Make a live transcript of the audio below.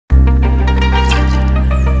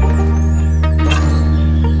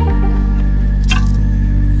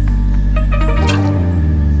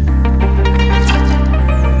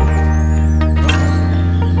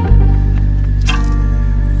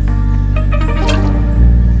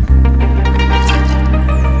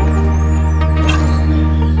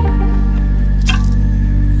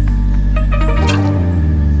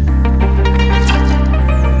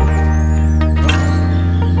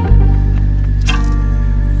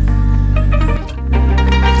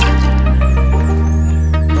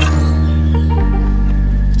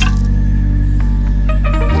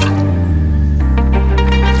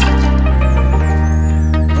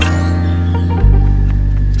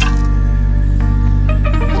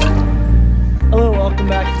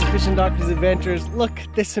Fishing Doctor's Adventures. Look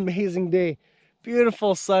at this amazing day.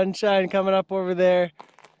 Beautiful sunshine coming up over there.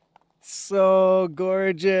 So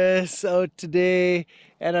gorgeous out today.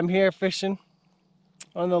 And I'm here fishing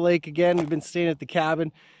on the lake again. We've been staying at the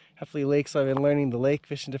cabin. Heffley Lake, so I've been learning the lake,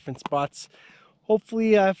 fishing different spots.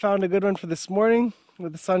 Hopefully I found a good one for this morning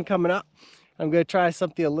with the sun coming up. I'm going to try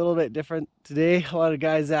something a little bit different today. A lot of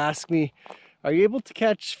guys ask me, are you able to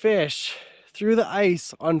catch fish through the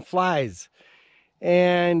ice on flies?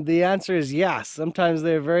 And the answer is yes. Sometimes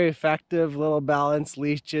they're very effective. Little balanced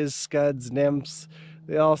leeches, scuds, nymphs,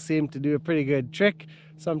 they all seem to do a pretty good trick.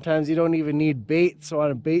 Sometimes you don't even need bait. So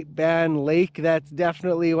on a bait ban lake, that's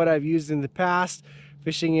definitely what I've used in the past.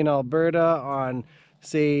 Fishing in Alberta on,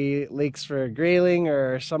 say, lakes for grayling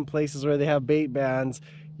or some places where they have bait bans,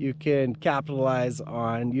 you can capitalize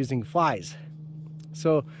on using flies.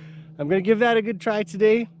 So I'm going to give that a good try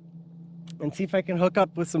today and see if I can hook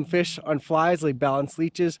up with some fish on flies like balanced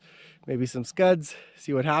leeches, maybe some scuds,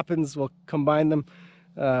 see what happens. We'll combine them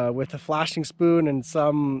with a flashing spoon and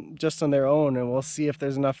some just on their own, and we'll see if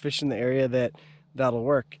there's enough fish in the area that'll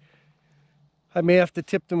work. I may have to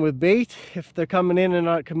tip them with bait if they're coming in and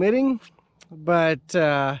not committing, but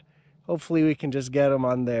hopefully we can just get them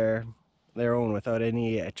on their own without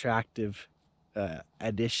any attractive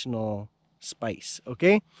additional spice.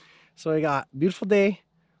 Okay, so I got a beautiful day.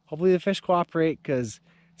 Hopefully the fish cooperate because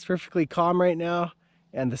it's perfectly calm right now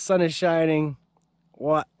and the sun is shining.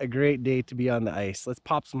 What a great day to be on the ice. Let's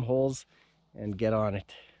pop some holes and get on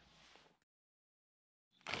it.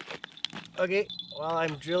 Okay, while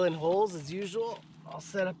I'm drilling holes as usual, I'll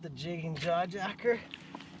set up the jig and jaw jacker,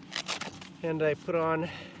 and I put on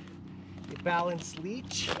a balanced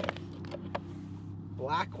leech,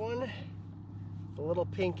 black one, a little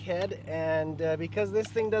pink head, and because this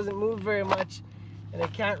thing doesn't move very much and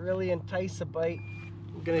it can't really entice a bite,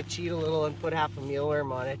 I'm gonna cheat a little and put half a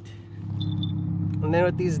mealworm on it. And then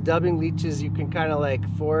with these dubbing leeches, you can kind of like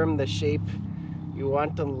form the shape you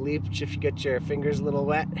want on the leech if you get your fingers a little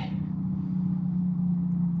wet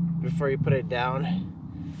before you put it down.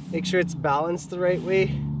 Make sure it's balanced the right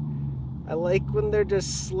way. I like when they're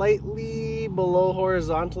just slightly below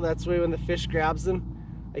horizontal. That's the way when the fish grabs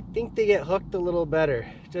them, I think they get hooked a little better.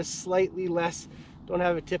 Just slightly less. Don't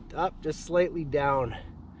have it tipped up, just slightly down.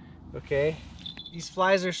 Okay, these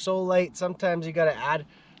flies are so light, sometimes you got to add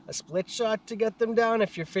a split shot to get them down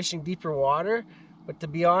if you're fishing deeper water. But to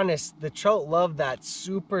be honest, the trout love that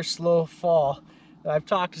super slow fall. I've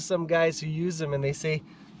talked to some guys who use them and they say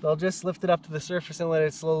they'll just lift it up to the surface and let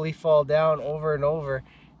it slowly fall down over and over,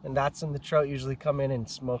 and that's when the trout usually come in and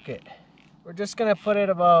smoke it. We're just gonna put it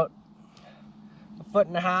about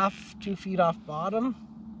 1.5 feet, 2 feet off bottom.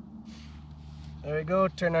 There we go,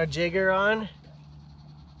 turn our jigger on.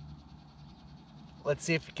 Let's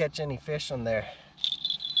see if we catch any fish on there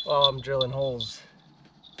while I'm drilling holes.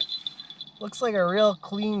 Looks like a real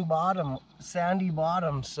clean bottom, sandy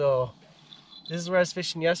bottom, so this is where I was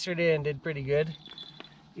fishing yesterday and did pretty good.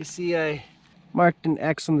 You see I marked an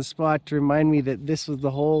X on the spot to remind me that this was the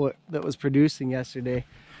hole that was producing yesterday.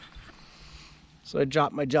 So I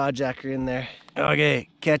dropped my jaw jacker in there. Okay,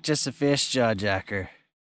 catch us a fish, jaw jacker.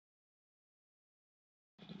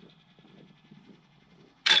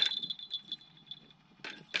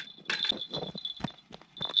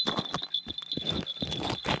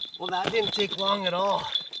 Well, that didn't take long at all.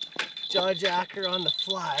 Jaw jacker on the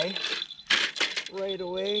fly. Right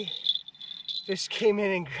away, fish came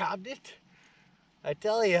in and grabbed it. I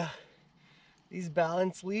tell you, these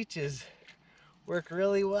balanced leeches work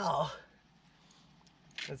really well.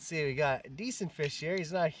 Let's see, we got a decent fish here.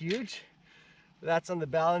 He's not huge, but that's on the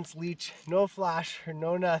balanced leech. No flash or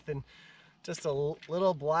no nothing. Just a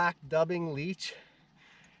little black dubbing leech.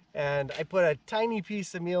 And I put a tiny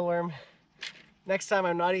piece of mealworm. Next time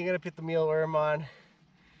I'm not even gonna put the mealworm on,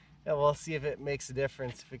 and we'll see if it makes a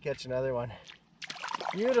difference if we catch another one.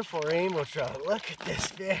 Beautiful rainbow trout. Look at this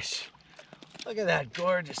fish. Look at that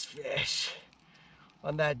gorgeous fish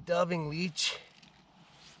on that dubbing leech.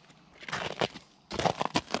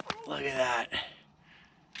 Look at that.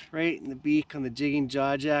 Right in the beak on the jigging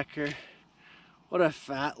jaw jacker. What a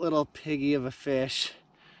fat little piggy of a fish.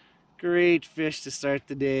 Great fish to start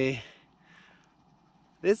the day.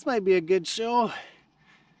 This might be a good show.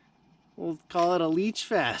 We'll call it a leech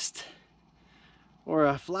fest or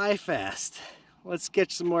a fly fest. Let's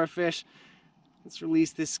catch some more fish. Let's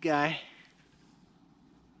release this guy.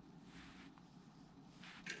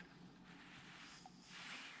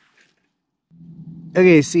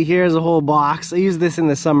 Okay, see, here's a whole box. I use this in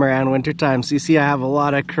the summer and winter time. So you see I have a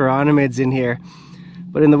lot of chironomids in here.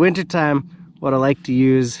 But in the winter time, what I like to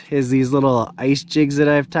use is these little ice jigs that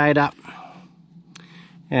I've tied up.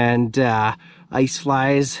 and ice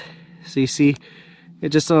flies. So you see it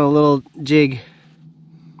just on a little jig,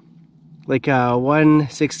 like a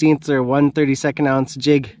 1/16 or 1/32 ounce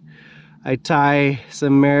jig. I tie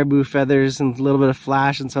some marabou feathers and a little bit of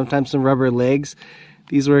flash and sometimes some rubber legs.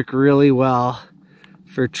 These work really well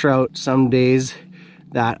for trout some days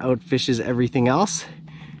that outfishes everything else.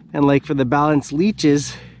 And like for the balanced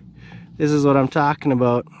leeches, this is what I'm talking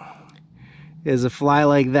about, is a fly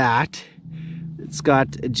like that. It's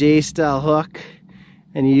got a J-style hook,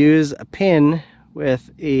 and you use a pin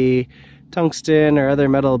with a tungsten or other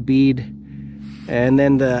metal bead, and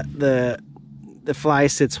then the fly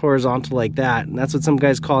sits horizontal like that. And that's what some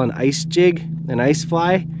guys call an ice jig, an ice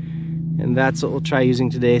fly. And that's what we'll try using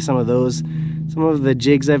today. Some of the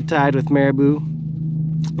jigs I've tied with marabou.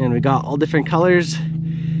 And we got all different colors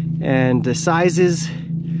and the sizes.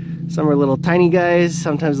 Some are little tiny guys.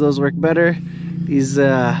 Sometimes those work better. These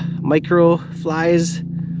micro flies,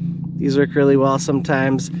 these work really well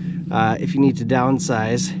sometimes if you need to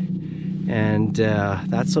downsize. And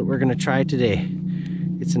that's what we're gonna try today.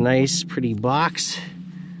 It's a nice, pretty box,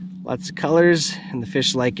 lots of colors, and the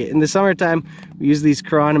fish like it. In the summertime, we use these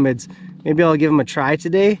chironomids. Maybe I'll give them a try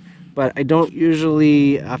today, but I don't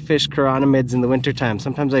usually fish chironomids in the wintertime.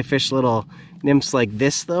 Sometimes I fish little nymphs like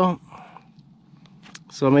this though.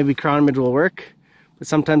 So maybe chironomid will work, but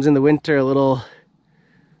sometimes in the winter a little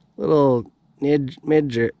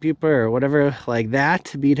midge or pupa or whatever like that,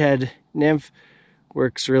 beadhead nymph,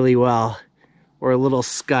 works really well. Or a little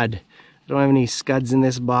scud. I don't have any scuds in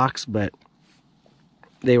this box, but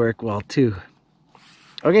they work well too.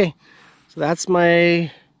 Okay, so that's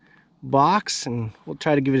my box, and we'll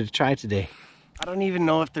try to give it a try today. I don't even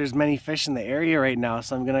know if there's many fish in the area right now,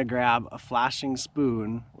 so I'm gonna grab a flashing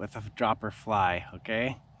spoon with a dropper fly,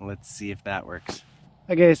 okay? Let's see if that works.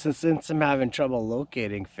 Okay, so since I'm having trouble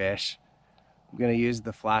locating fish, I'm gonna use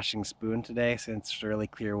the flashing spoon today since it's really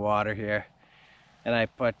clear water here. And I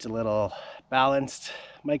put a little balanced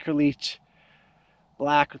micro leech,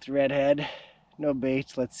 black with red head, no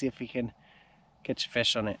bait. Let's see if we can catch a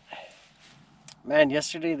fish on it. Man,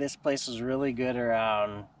 yesterday this place was really good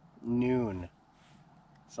around noon.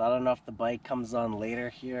 So I don't know if the bite comes on later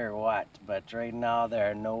here or what, but right now there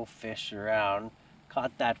are no fish around.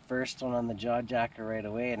 Caught that first one on the jawjacker right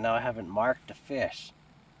away, and now I haven't marked a fish.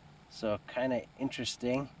 So kind of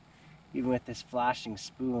interesting. Even with this flashing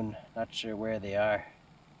spoon, not sure where they are.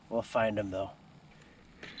 We'll find them though.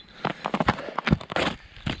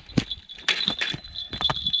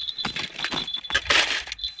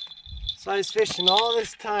 So I was fishing all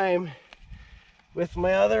this time with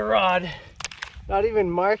my other rod, not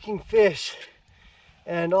even marking fish,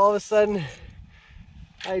 and all of a sudden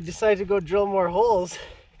I decided to go drill more holes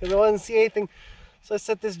because I wasn't seeing anything. So I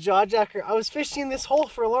set this jawjacker. I was fishing this hole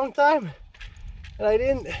for a long time and I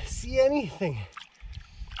didn't see anything.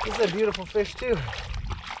 This is a beautiful fish too.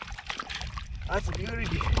 That's a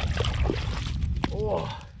beauty. Oh,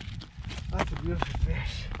 that's a beautiful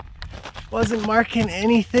fish. Wasn't marking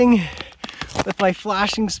anything with my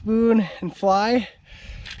flashing spoon and fly.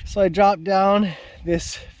 So I dropped down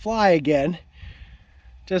this fly again,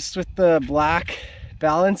 just with the black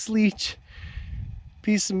balanced leech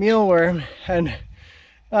piece of mealworm, and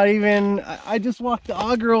not even, I just walked the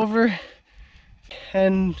auger over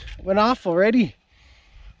and went off already.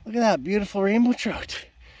 Look at that beautiful rainbow trout.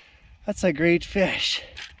 That's a great fish.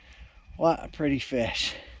 What a pretty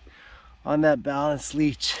fish on that balanced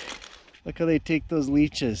leech. Look how they take those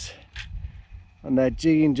leeches on that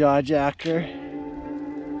jigging jawjacker.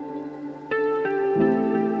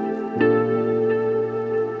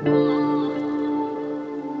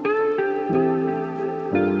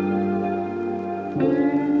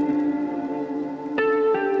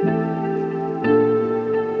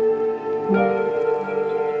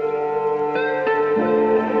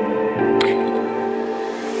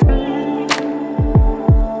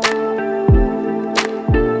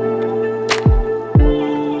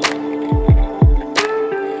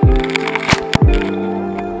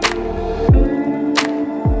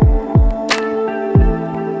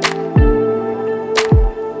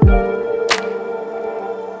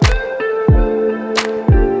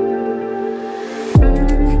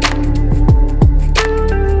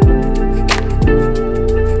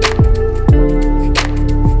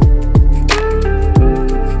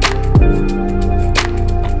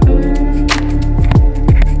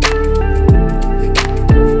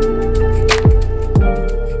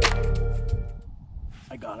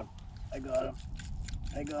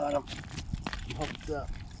 I got him. I'm hooked up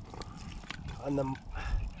on the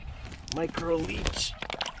micro leech.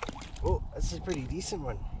 Oh, this is a pretty decent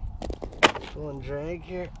one. Pulling drag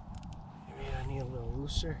here. Yeah, I need a little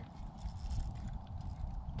looser.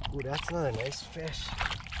 Ooh, that's another nice fish.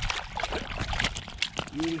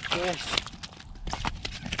 Beauty fish.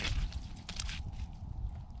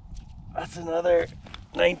 That's another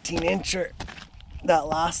 19-incher. That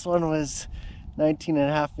last one was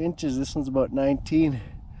 19.5 inches. This one's about 19.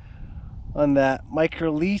 On that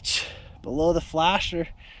micro leech below the flasher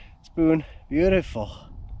spoon. Beautiful.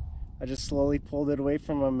 I just slowly pulled it away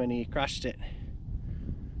from him and he crushed it.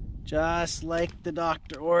 Just like the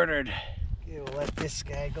doctor ordered. Okay, we'll let this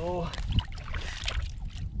guy go.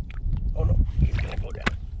 Oh no, he's gonna go down.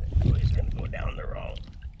 Oh, he's gonna go down the wrong.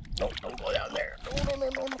 No, don't go down there.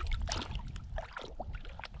 No.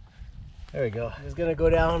 There we go. He's gonna go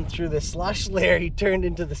down through the slush layer. He turned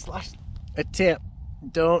into the slush. A tip,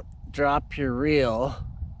 don't drop your reel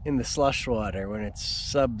in the slush water when it's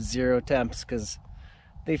sub-zero temps, because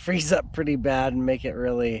they freeze up pretty bad and make it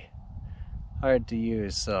really hard to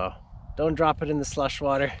use. So don't drop it in the slush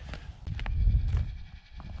water.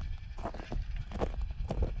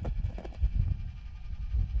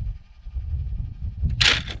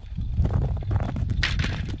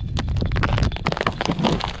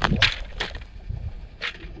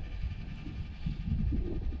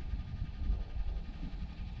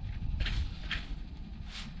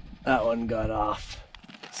 That one got off.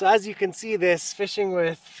 So as you can see, this fishing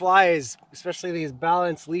with flies, especially these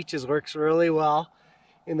balanced leeches, works really well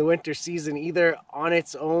in the winter season, either on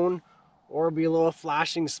its own or below a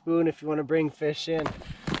flashing spoon if you want to bring fish in.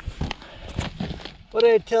 What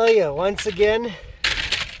did I tell you? Once again,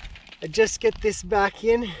 I just get this back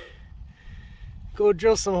in, go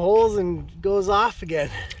drill some holes, and it goes off again.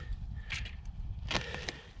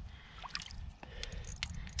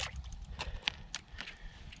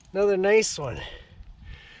 Another nice one,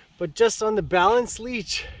 but just on the balanced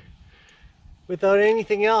leech without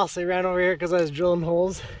anything else. I ran over here because I was drilling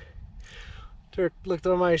holes. Looked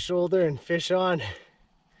over my shoulder and fish on.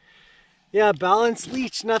 Yeah, balanced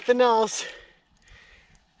leech, nothing else.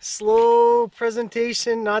 Slow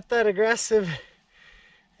presentation, not that aggressive,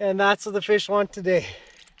 and that's what the fish want today.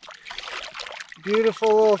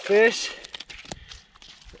 Beautiful little fish,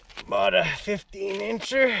 about a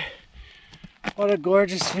 15-incher. What a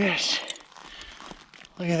gorgeous fish.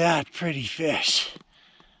 Look at that pretty fish.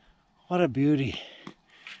 What a beauty.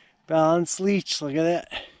 Balanced leech, look at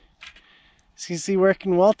that. Seems to be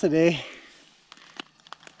working well today.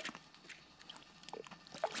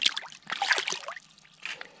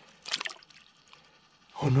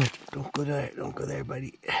 Oh no, don't go there, don't go there,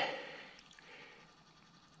 buddy.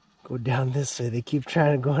 Go down this way. They keep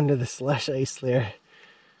trying to go under the slush ice layer.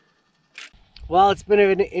 Well, it's been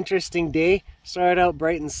an interesting day. Started out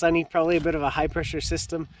bright and sunny, probably a bit of a high pressure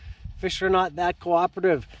system. Fish are not that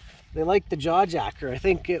cooperative. They like the jaw jacker. I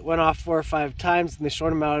think it went off 4 or 5 times in the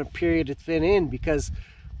short amount of period it's been in, because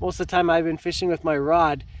most of the time I've been fishing with my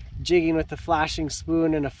rod, jigging with the flashing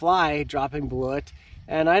spoon and a fly dropping below it,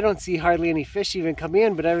 and I don't see hardly any fish even come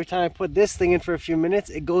in, but every time I put this thing in for a few minutes,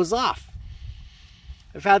 it goes off.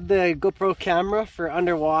 I've had the GoPro camera for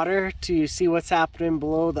underwater to see what's happening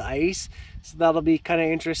below the ice, so that'll be kind of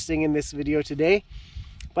interesting in this video today.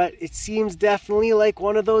 But it seems definitely like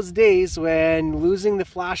one of those days when losing the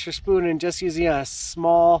flasher spoon and just using a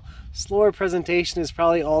small, slower presentation is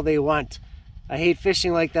probably all they want. I hate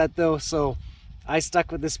fishing like that though, so I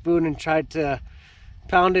stuck with the spoon and tried to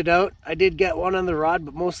pound it out. I did get one on the rod,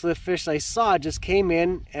 but most of the fish I saw just came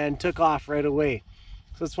in and took off right away.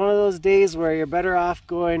 So it's one of those days where you're better off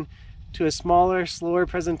going to a smaller, slower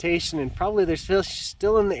presentation, and probably there's fish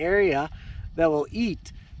still in the area that will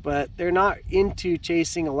eat, but they're not into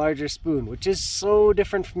chasing a larger spoon, which is so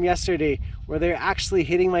different from yesterday where they're actually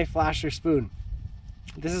hitting my flasher spoon.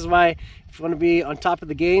 This is why if you want to be on top of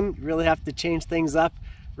the game, you really have to change things up,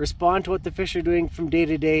 respond to what the fish are doing from day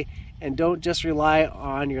to day, and don't just rely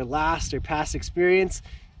on your last or past experience.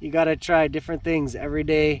 You got to try different things every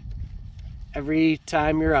day, every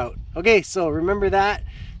time you're out. Okay, so remember that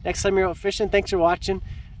next time you're out fishing. Thanks for watching,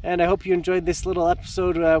 and I hope you enjoyed this little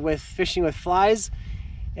episode with fishing with flies.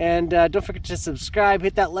 And don't forget to subscribe,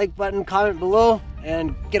 hit that like button, comment below,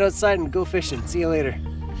 and get outside and go fishing. See you later.